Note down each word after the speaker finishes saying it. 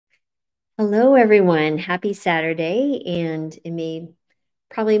Hello, everyone. Happy Saturday, and it may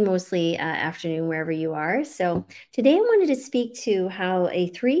probably mostly afternoon wherever you are. So, today I wanted to speak to how a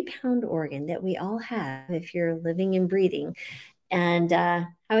 3 pound organ that we all have, if you're living and breathing, and how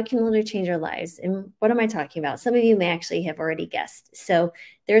it can literally change our lives. And what am I talking about? Some of you may actually have already guessed. So,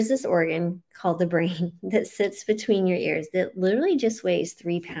 there's this organ called the brain that sits between your ears that literally just weighs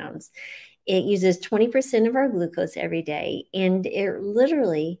 3 pounds. It uses 20% of our glucose every day, and it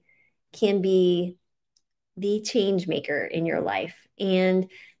literally can be the change maker in your life. And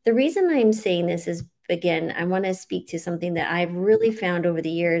the reason I'm saying this is, again, I want to speak to something that I've really found over the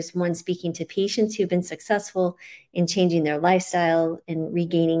years, one, speaking to patients who've been successful in changing their lifestyle and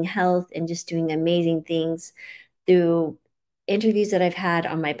regaining health and just doing amazing things through interviews that I've had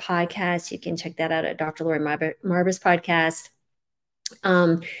on my podcast. You can check that out at Dr. Lori Marba's podcast.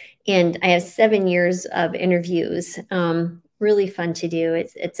 Um, and I have 7 years of interviews. Really fun to do.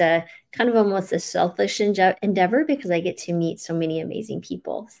 It's a kind of almost a selfish endeavor because I get to meet so many amazing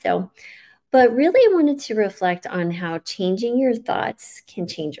people. So, but really, I wanted to reflect on how changing your thoughts can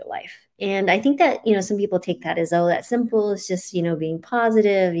change your life. And I think that, some people take that as, oh, that's simple. It's just, being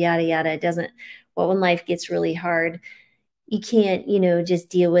positive, yada, yada. It doesn't, well, when life gets really hard, you can't, just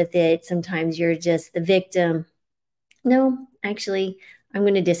deal with it. Sometimes you're just the victim. No, actually, I'm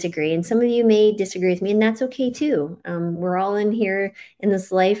going to disagree. And some of you may disagree with me, and that's okay too. We're all in here in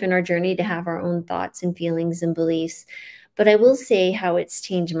this life and our journey to have our own thoughts and feelings and beliefs. But I will say how it's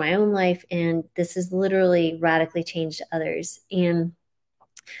changed my own life, and this has literally radically changed others. And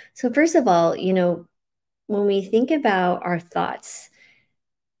so, first of all, when we think about our thoughts,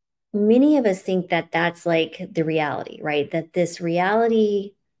 many of us think that that's like the reality, right? That this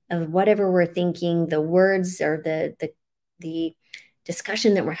reality of whatever we're thinking, the words or the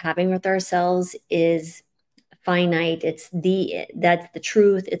discussion that we're having with ourselves is finite. That's the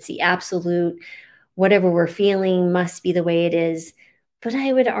truth. It's the absolute. Whatever we're feeling must be the way it is. But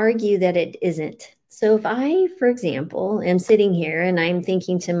I would argue that it isn't. So if I, for example, am sitting here and I'm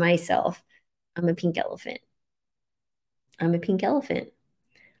thinking to myself, I'm a pink elephant. I'm a pink elephant.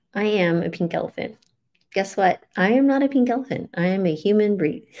 I am a pink elephant. Guess what? I am not a pink elephant. I am a human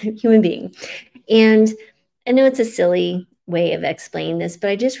being. And I know it's a silly way of explaining this, but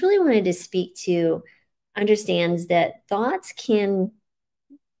I just really wanted to speak to understands that thoughts can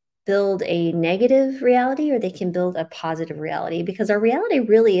build a negative reality or they can build a positive reality because our reality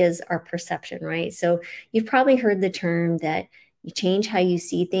really is our perception, right? So you've probably heard the term that you change how you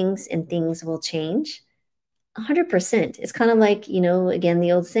see things and things will change. 100%. It's kind of like, again,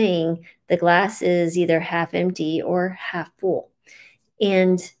 the old saying, the glass is either half empty or half full.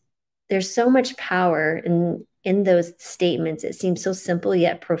 And there's so much power in those statements. It seems so simple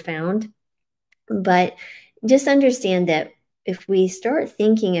yet profound. But just understand that if we start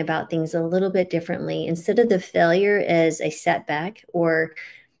thinking about things a little bit differently, instead of the failure as a setback or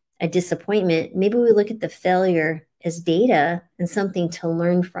a disappointment, maybe we look at the failure as data and something to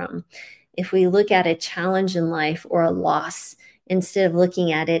learn from. If we look at a challenge in life or a loss, instead of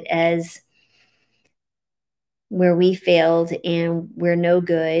looking at it as where we failed and we're no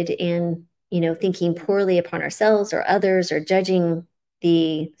good and, thinking poorly upon ourselves or others or judging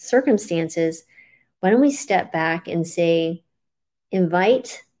the circumstances, why don't we step back and say,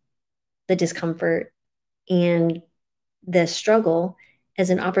 invite the discomfort and the struggle as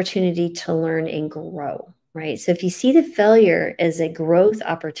an opportunity to learn and grow, right? So if you see the failure as a growth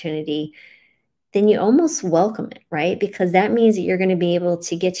opportunity, then you almost welcome it, right? Because that means that you're going to be able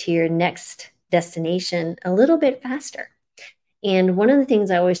to get to your next destination a little bit faster. And one of the things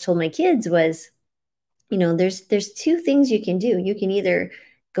I always told my kids was, there's two things you can do. You can either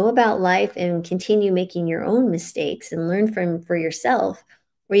go about life and continue making your own mistakes and learn from for yourself,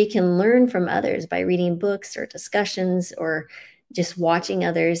 or you can learn from others by reading books or discussions or just watching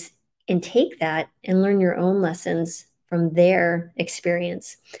others and take that and learn your own lessons from their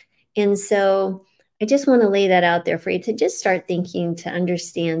experience. And so I just want to lay that out there for you to just start thinking to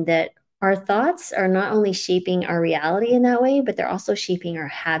understand that our thoughts are not only shaping our reality in that way, but they're also shaping our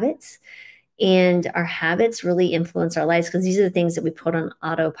habits. And our habits really influence our lives because these are the things that we put on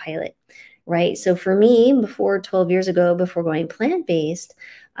autopilot, right? So for me, before 12 years ago, before going plant-based,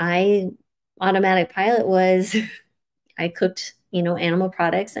 automatic pilot was I cooked, animal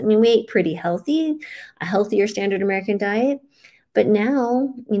products. I mean, we ate pretty healthy, a healthier standard American diet. But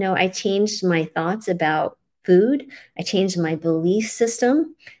now, I changed my thoughts about food. I changed my belief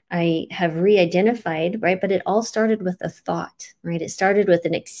system. I have re-identified, right? But it all started with a thought, right? It started with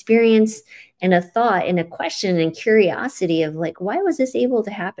an experience and a thought and a question and curiosity of like, why was this able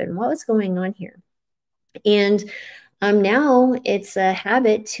to happen? What was going on here? And Now it's a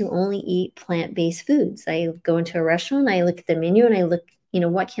habit to only eat plant-based foods. I go into a restaurant, I look at the menu and I look,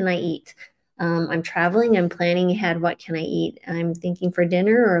 what can I eat? I'm traveling, I'm planning ahead, what can I eat? I'm thinking for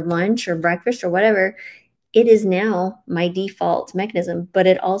dinner or lunch or breakfast or whatever. It is now my default mechanism, but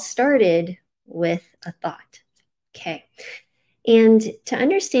it all started with a thought. Okay. And to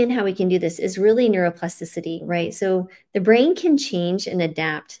understand how we can do this is really neuroplasticity, right? So the brain can change and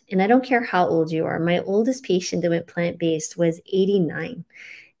adapt. And I don't care how old you are. My oldest patient that went plant based was 89.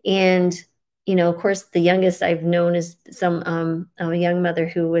 And, of course, the youngest I've known is a young mother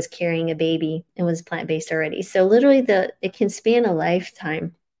who was carrying a baby and was plant based already. So literally, it can span a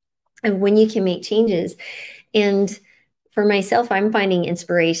lifetime of when you can make changes. And for myself, I'm finding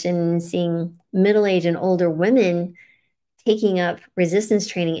inspiration in seeing middle aged and older women taking up resistance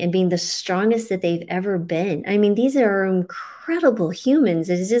training and being the strongest that they've ever been. I mean, these are incredible humans.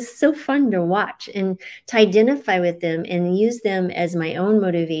 It's just so fun to watch and to identify with them and use them as my own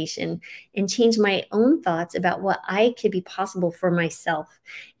motivation and change my own thoughts about what I could be possible for myself.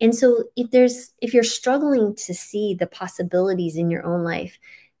 And so if you're struggling to see the possibilities in your own life,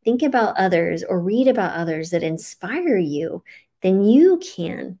 think about others or read about others that inspire you, then you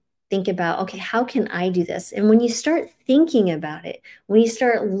can think about, okay, how can I do this? And when you start thinking about it, when you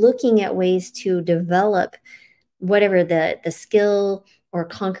start looking at ways to develop whatever the skill or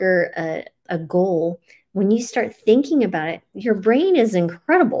conquer a goal, when you start thinking about it, your brain is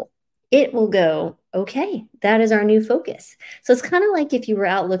incredible. It will go, okay, that is our new focus. So it's kind of like if you were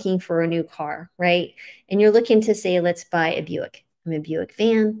out looking for a new car, right? And you're looking to say, let's buy a Buick. I'm a Buick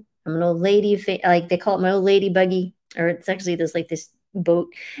fan. I'm an old lady, like they call it my old lady buggy, or it's actually this boat.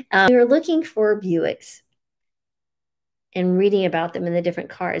 You're looking for Buicks and reading about them in the different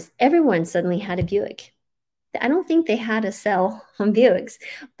cars. Everyone suddenly had a Buick. I don't think they had a sell on Buicks,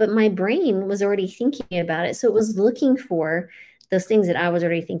 but my brain was already thinking about it. So it was looking for those things that I was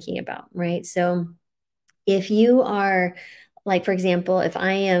already thinking about, right? So if you are, like, for example, if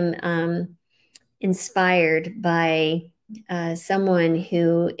I am inspired by someone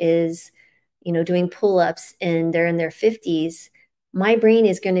who is, doing pull-ups and they're in their 50s, my brain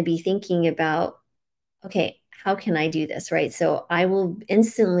is going to be thinking about, okay, how can I do this? Right. So I will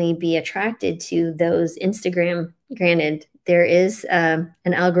instantly be attracted to those Instagram. Granted, there is an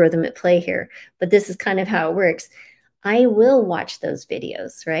algorithm at play here, but this is kind of how it works. I will watch those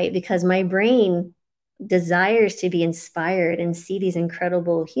videos, right? Because my brain desires to be inspired and see these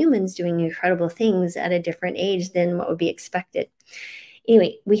incredible humans doing incredible things at a different age than what would be expected.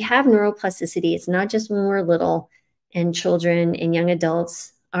 Anyway, we have neuroplasticity. It's not just when we're little and children and young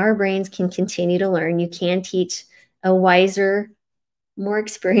adults. Our brains can continue to learn. You can teach a wiser, more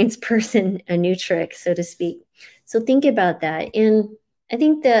experienced person a new trick, so to speak. So think about that. And I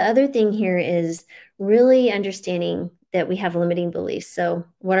think the other thing here is really understanding that we have limiting beliefs. So,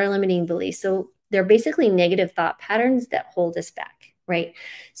 what are limiting beliefs? So, they're basically negative thought patterns that hold us back, right?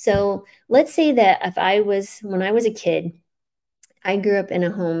 So, let's say that when I was a kid, I grew up in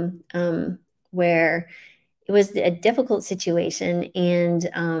a home where it was a difficult situation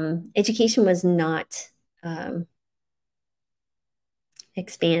and education was not um,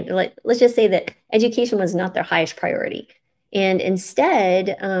 let's just say that education was not their highest priority. And instead,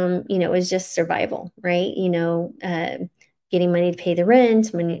 it was just survival, right? Getting money to pay the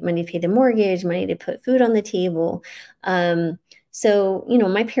rent, money to pay the mortgage, money to put food on the table. So,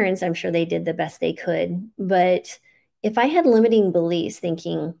 my parents, I'm sure they did the best they could. But if I had limiting beliefs,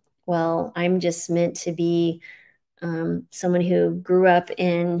 thinking, well, I'm just meant to be someone who grew up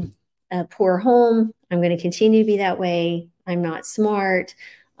in a poor home. I'm going to continue to be that way. I'm not smart.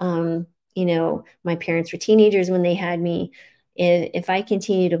 My parents were teenagers when they had me. If I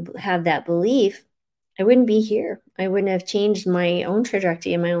continue to have that belief, I wouldn't be here. I wouldn't have changed my own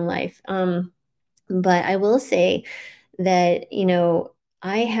trajectory in my own life. But I will say that,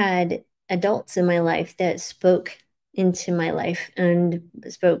 I had adults in my life that spoke into my life and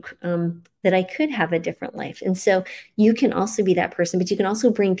spoke that I could have a different life. And so you can also be that person, but you can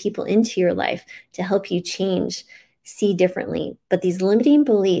also bring people into your life to help you change, see differently. But these limiting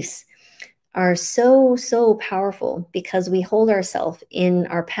beliefs are so, so powerful because we hold ourselves in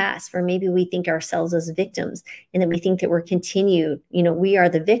our past, or maybe we think ourselves as victims and that we think that we're continued, we are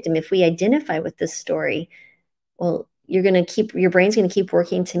the victim. If we identify with this story, well, your brain's going to keep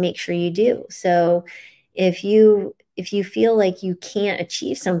working to make sure you do. So if you feel like you can't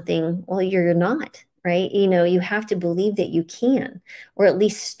achieve something, well, you're not, right? You have to believe that you can, or at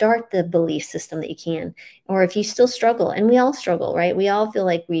least start the belief system that you can. Or if you still struggle, and we all struggle, right? We all feel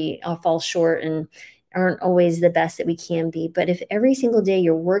like we all fall short, and aren't always the best that we can be. But if every single day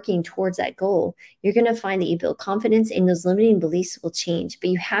you're working towards that goal, you're going to find that you build confidence and those limiting beliefs will change. But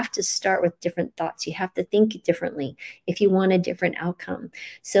you have to start with different thoughts. You have to think differently if you want a different outcome.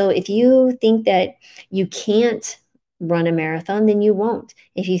 So if you think that you can't run a marathon, then you won't.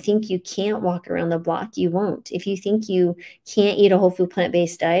 If you think you can't walk around the block, you won't. If you think you can't eat a whole food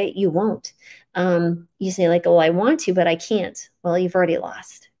plant-based diet, you won't. You say like, oh, I want to, but I can't. Well, you've already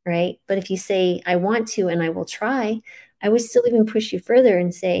lost, right? But if you say, I want to and I will try, I would still even push you further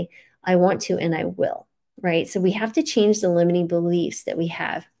and say, I want to and I will, right? So we have to change the limiting beliefs that we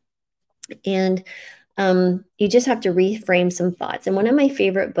have. And you just have to reframe some thoughts. And one of my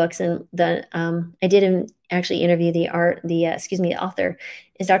favorite books, and I did actually interview the author,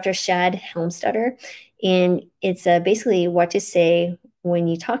 is Dr. Shad Helmstetter, and it's basically what to say when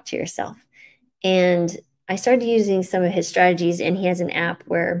you talk to yourself. And I started using some of his strategies, and he has an app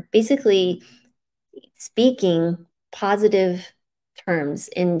where basically speaking positive terms.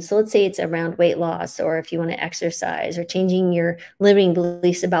 And so let's say it's around weight loss, or if you want to exercise, or changing your limiting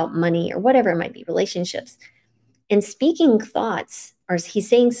beliefs about money, or whatever it might be, relationships. And speaking thoughts, or he's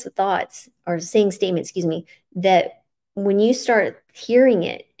saying thoughts, or saying statements, excuse me, that when you start hearing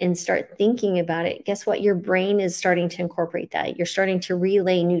it and start thinking about it, guess what? Your brain is starting to incorporate that. You're starting to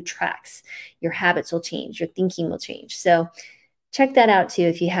relay new tracks. Your habits will change. Your thinking will change. So check that out too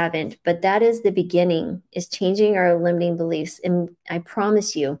if you haven't. But that is the beginning, is changing our limiting beliefs. And I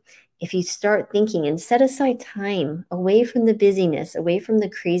promise you, if you start thinking and set aside time away from the busyness, away from the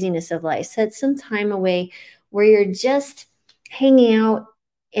craziness of life, set some time away where you're just hanging out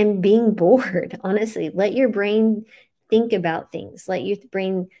and being bored. Honestly, let your brain think about things. Let your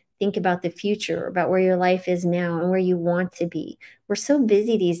brain think about the future, about where your life is now and where you want to be. We're so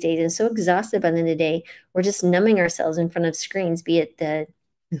busy these days and so exhausted by the end of the day. We're just numbing ourselves in front of screens, be it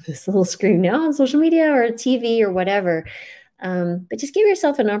this little screen now on social media or TV or whatever. But just give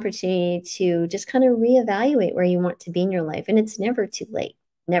yourself an opportunity to just kind of reevaluate where you want to be in your life. And it's never too late,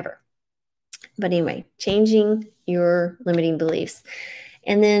 never. But anyway, changing your limiting beliefs.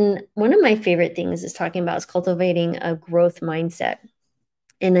 And then one of my favorite things is talking about is cultivating a growth mindset.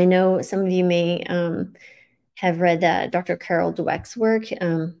 And I know some of you may have read that Dr. Carol Dweck's work.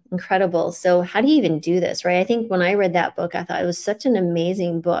 Incredible. So how do you even do this, right? I think when I read that book, I thought it was such an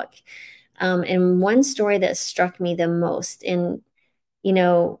amazing book. And one story that struck me the most, and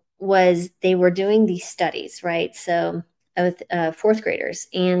was they were doing these studies, right? So with fourth graders,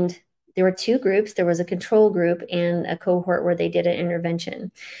 and there were two groups. There was a control group and a cohort where they did an intervention.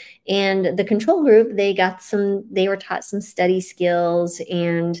 And the control group, they were taught some study skills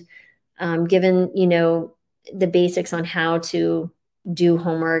and given, the basics on how to do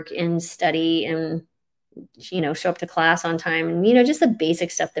homework and study and, show up to class on time and, just the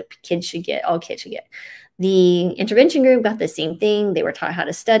basic stuff that all kids should get. The intervention group got the same thing. They were taught how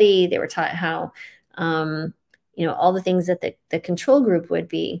to study. They were taught how, all the things that the control group would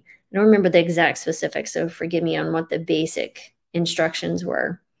be. I don't remember the exact specifics, so forgive me on what the basic instructions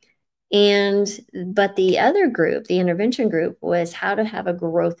were. But the other group, the intervention group, was how to have a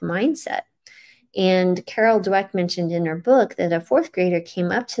growth mindset. And Carol Dweck mentioned in her book that a fourth grader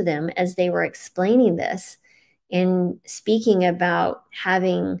came up to them as they were explaining this and speaking about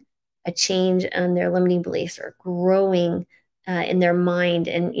having a change on their limiting beliefs or growing in their mind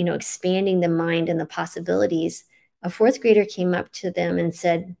and, expanding the mind and the possibilities. A fourth grader came up to them and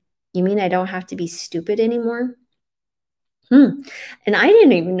said, "You mean I don't have to be stupid anymore?" And I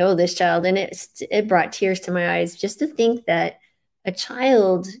didn't even know this child, and it brought tears to my eyes just to think that a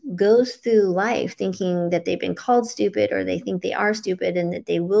child goes through life thinking that they've been called stupid, or they think they are stupid and that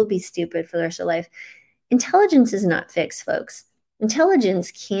they will be stupid for the rest of life. Intelligence is not fixed, folks.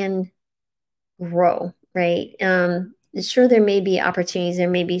 Intelligence can grow, right? Sure, there may be opportunities, there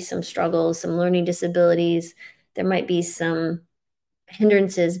may be some struggles, some learning disabilities, there might be some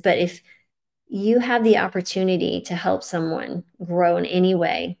hindrances, but if you have the opportunity to help someone grow in any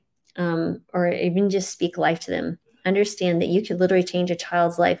way, or even just speak life to them, understand that you could literally change a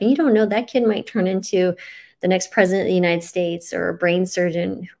child's life. And you don't know, that kid might turn into the next president of the United States or a brain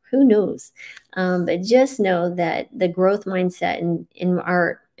surgeon, who knows? But just know that the growth mindset in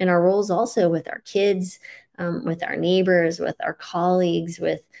our roles also with our kids, with our neighbors, with our colleagues,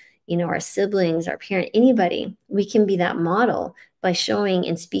 with our siblings, our parent, anybody, we can be that model by showing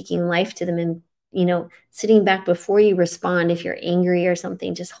and speaking life to them and sitting back before you respond, if you're angry or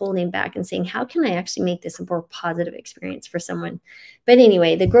something, just holding back and saying, how can I actually make this a more positive experience for someone? But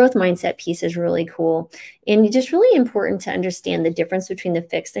anyway, the growth mindset piece is really cool. And just really important to understand the difference between the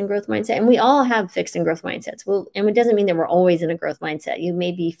fixed and growth mindset. And we all have fixed and growth mindsets. Well, and it doesn't mean that we're always in a growth mindset. You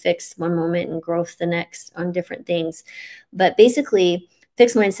may be fixed one moment and growth the next on different things. But basically,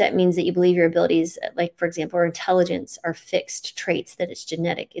 fixed mindset means that you believe your abilities, like, for example, or intelligence, are fixed traits, that it's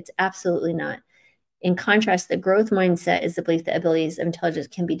genetic. It's absolutely not. In contrast, the growth mindset is the belief that abilities of intelligence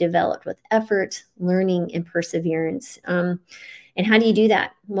can be developed with effort, learning, and perseverance. And how do you do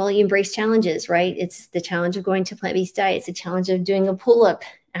that? Well, you embrace challenges, right? It's the challenge of going to plant-based diet. It's the challenge of doing a pull-up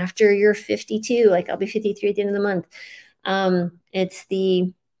after you're 52. Like, I'll be 53 at the end of the month. It's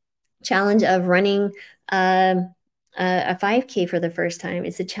the challenge of running a 5K for the first time.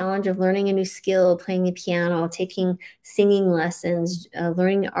 It's a challenge of learning a new skill, playing the piano, taking singing lessons,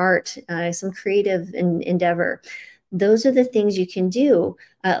 learning art, some creative endeavor. Those are the things you can do.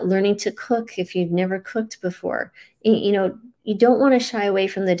 Learning to cook if you've never cooked before. You don't want to shy away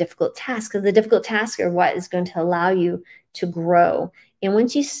from the difficult tasks, because the difficult tasks are what is going to allow you to grow. And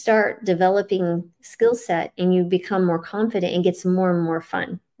once you start developing skill set and you become more confident, it gets more and more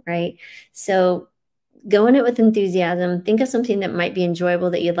fun, right? So go in it with enthusiasm. Think of something that might be enjoyable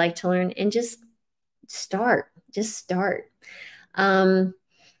that you'd like to learn, and just start. And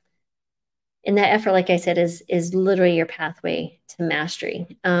that effort, like I said, is literally your pathway to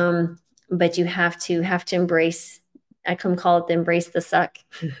mastery. But you have to embrace. I call it the embrace the suck.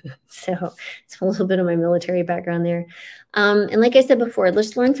 So it's a little bit of my military background there. And like I said before,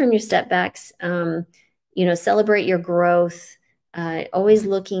 let's learn from your setbacks. Celebrate your growth. Always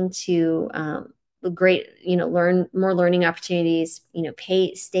looking to learn more learning opportunities.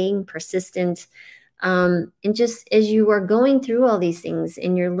 Staying persistent. And just as you are going through all these things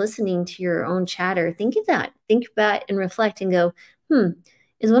and you're listening to your own chatter, think of that. Think about and reflect and go,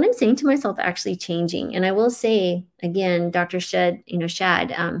 is what I'm saying to myself actually changing? And I will say again, Dr. Shad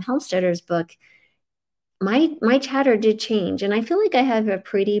Helmstedter's book, my chatter did change, and I feel like I have a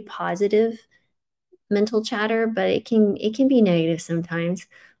pretty positive mental chatter, but it can be negative sometimes.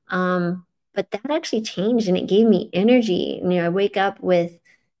 But that actually changed, and it gave me energy. I wake up with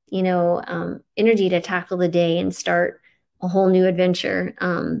energy to tackle the day and start a whole new adventure.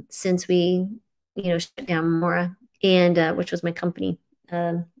 Since we shut down Mora, and which was my company.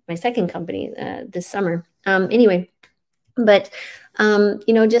 My second company this summer. Anyway, but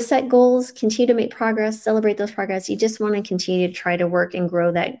just set goals, continue to make progress, celebrate those progress. You just want to continue to try to work and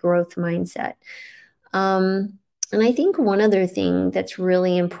grow that growth mindset. And I think one other thing that's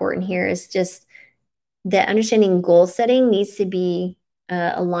really important here is just that understanding goal setting needs to be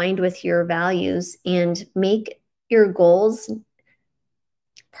aligned with your values, and make your goals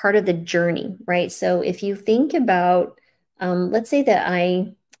part of the journey, right? So if you think about let's say that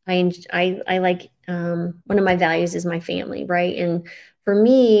I like one of my values is my family, right? And for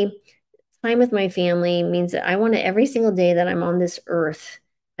me, time with my family means that I want to, every single day that I'm on this earth,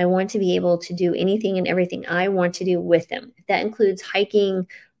 I want to be able to do anything and everything I want to do with them. That includes hiking,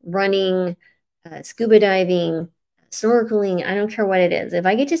 running, scuba diving, snorkeling. I don't care what it is. If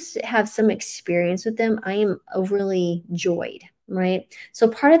I get to have some experience with them, I am overly joyed, right? So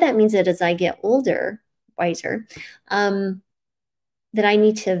part of that means that as I get older, wiser, that I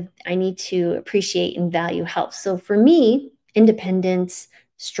need to appreciate and value health. So for me, independence,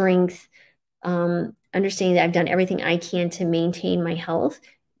 strength, understanding that I've done everything I can to maintain my health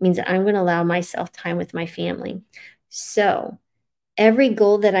means that I'm going to allow myself time with my family. So every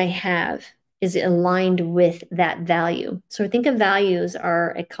goal that I have is aligned with that value. So think of values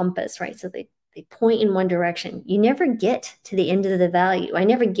are a compass, right? So they point in one direction. You never get to the end of the value. I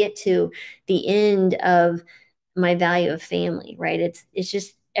never get to the end of my value of family, right? It's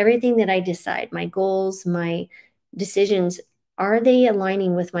just everything that I decide, my goals, my decisions, are they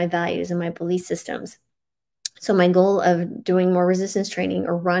aligning with my values and my belief systems? So my goal of doing more resistance training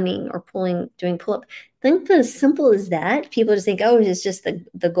or running or doing pull-up, think as simple as that. People just think, oh, it's just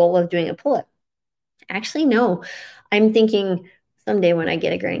the goal of doing a pull-up. Actually, no. I'm thinking someday when I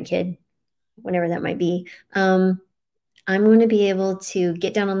get a grandkid, whenever that might be, I'm going to be able to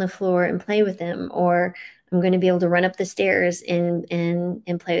get down on the floor and play with them, or I'm going to be able to run up the stairs and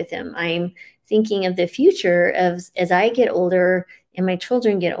play with them. I'm thinking of the future of as I get older and my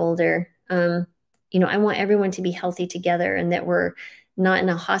children get older. I want everyone to be healthy together, and that we're not in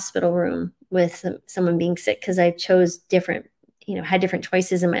a hospital room with someone being sick because I chose different had different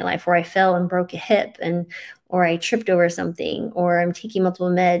choices in my life where I fell and broke a hip, or I tripped over something, or I'm taking multiple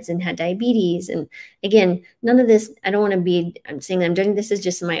meds and had diabetes. And again, none of this, I don't want to be, I'm saying I'm doing this is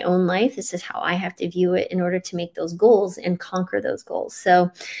just my own life. This is how I have to view it in order to make those goals and conquer those goals.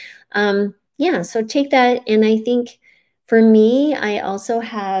 So, yeah, so take that. And I think for me, I also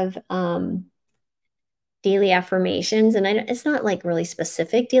have, daily affirmations, and it's not like really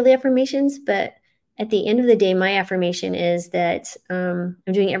specific daily affirmations, but at the end of the day, my affirmation is that I'm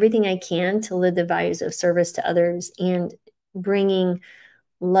doing everything I can to live the values of service to others and bringing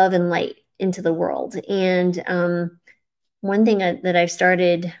love and light into the world. And one thing that I've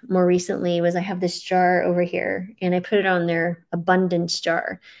started more recently was I have this jar over here, and I put it on their abundance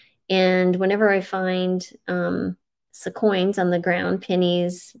jar. And whenever I find some coins on the ground,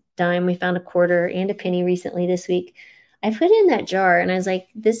 pennies, dime, we found a quarter and a penny recently this week, I put it in that jar, and I was like,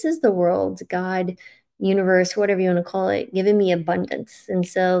 this is the world, God, universe, whatever you want to call it, giving me abundance. And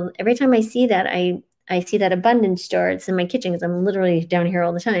so every time I see that, I see that abundance jar. It's in my kitchen because I'm literally down here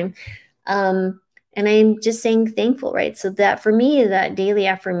all the time. And I'm just saying thankful, right? So that for me, that daily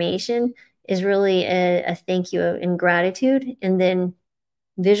affirmation is really a thank you and gratitude, and then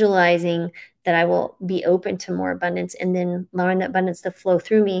visualizing that I will be open to more abundance, and then allowing that abundance to flow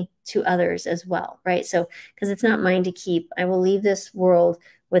through me to others as well, right? So, because it's not mine to keep, I will leave this world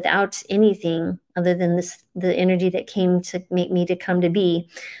without anything other than the energy that came to make me to come to be.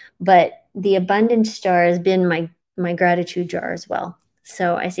 But the abundance jar has been my gratitude jar as well.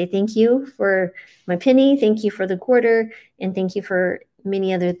 So I say thank you for my penny, thank you for the quarter, and thank you for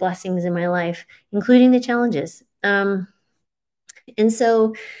many other blessings in my life, including the challenges. And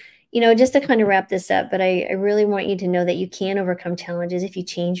so, just to kind of wrap this up, but I really want you to know that you can overcome challenges if you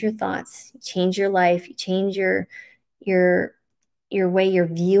change your thoughts, change your life, you change your way you're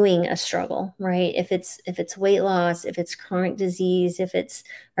viewing a struggle, right? If it's weight loss, if it's chronic disease, if it's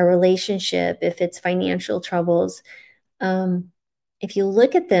a relationship, if it's financial troubles, if you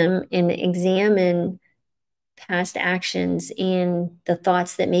look at them and examine past actions and the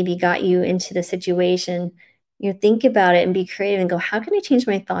thoughts that maybe got you into the situation, think about it and be creative and go, how can I change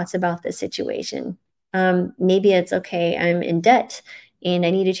my thoughts about this situation? Maybe it's okay, I'm in debt and I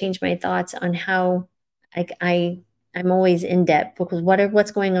need to change my thoughts on how I'm always in debt, because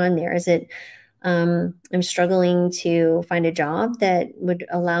what's going on there? Is it I'm struggling to find a job that would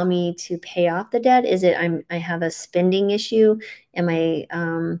allow me to pay off the debt? Is it I have a spending issue? Am I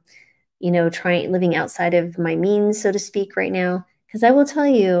trying living outside of my means, so to speak, right now? Because I will tell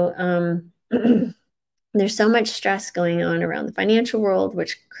you, there's so much stress going on around the financial world,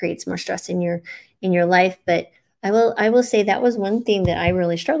 which creates more stress in your life. But I will say that was one thing that I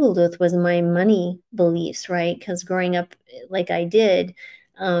really struggled with, was my money beliefs, right? Because growing up like I did,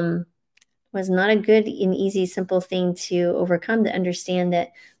 was not a good and easy, simple thing to overcome, to understand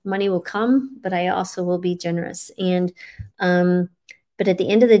that money will come, but I also will be generous. And, but at the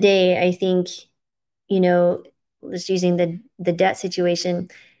end of the day, I think, just using the debt situation,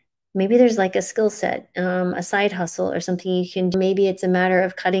 maybe there's like a skill set, a side hustle or something you can do. Maybe it's a matter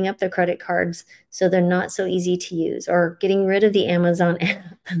of cutting up the credit cards so they're not so easy to use, or getting rid of the Amazon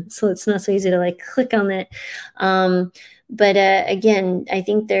app so it's not so easy to like click on it. But again, I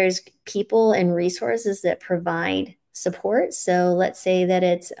think there's people and resources that provide support. So let's say that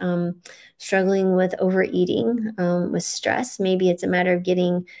it's struggling with overeating, with stress. Maybe it's a matter of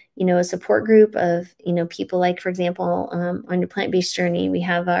getting, a support group of, people like, for example, on your plant-based journey, we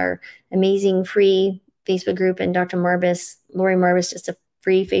have our amazing free Facebook group, and Dr. Marbas, Lori Marbas, just a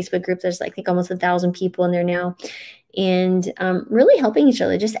free Facebook group. There's like, I think almost 1,000 people in there now. And really helping each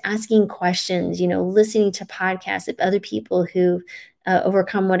other, just asking questions, listening to podcasts of other people who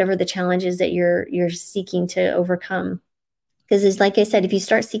overcome whatever the challenges that you're seeking to overcome. Because it's like I said, if you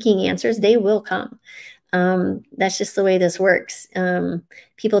start seeking answers, they will come. That's just the way this works.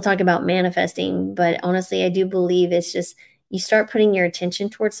 People talk about manifesting, but honestly, I do believe it's just, you start putting your attention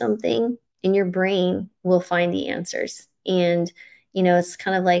towards something and your brain will find the answers. And, it's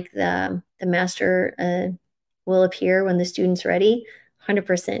kind of like the master will appear when the student's ready.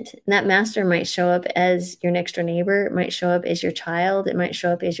 100%. And that master might show up as your next door neighbor. It might show up as your child. It might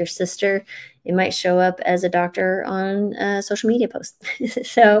show up as your sister. It might show up as a doctor on a social media post.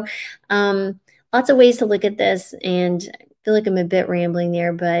 So, lots of ways to look at this, and I feel like I'm a bit rambling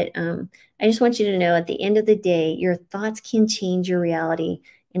there, but I just want you to know, at the end of the day, your thoughts can change your reality.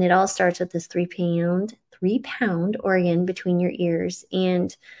 And it all starts with this 3-pound organ between your ears.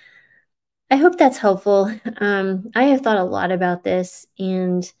 And I hope that's helpful. I have thought a lot about this,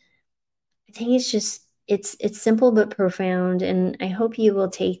 and I think it's just it's simple but profound, and I hope you will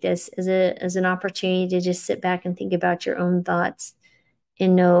take this as an opportunity to just sit back and think about your own thoughts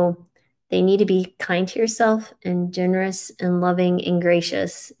and know they need to be kind to yourself and generous and loving and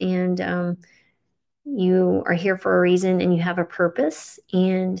gracious. And you are here for a reason and you have a purpose.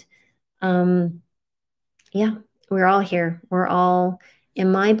 And yeah, we're all here. We're all,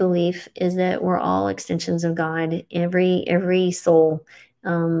 in my belief, is that we're all extensions of God. Every soul,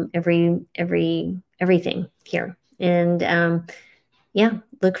 everything here. And yeah,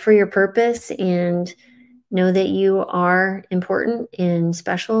 look for your purpose and know that you are important and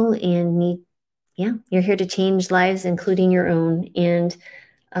special and need. Yeah, you're here to change lives, including your own. And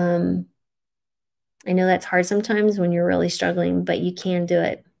um, I know that's hard sometimes when you're really struggling, but you can do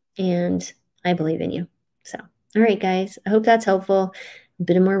it. And I believe in you. So, all right, guys, I hope that's helpful. A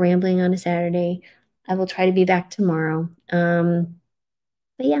bit more rambling on a Saturday. I will try to be back tomorrow. But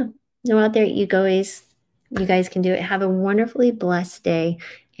yeah, no, out there, you guys can do it. Have a wonderfully blessed day,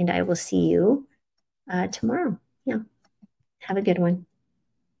 and I will see you tomorrow. Yeah, have a good one.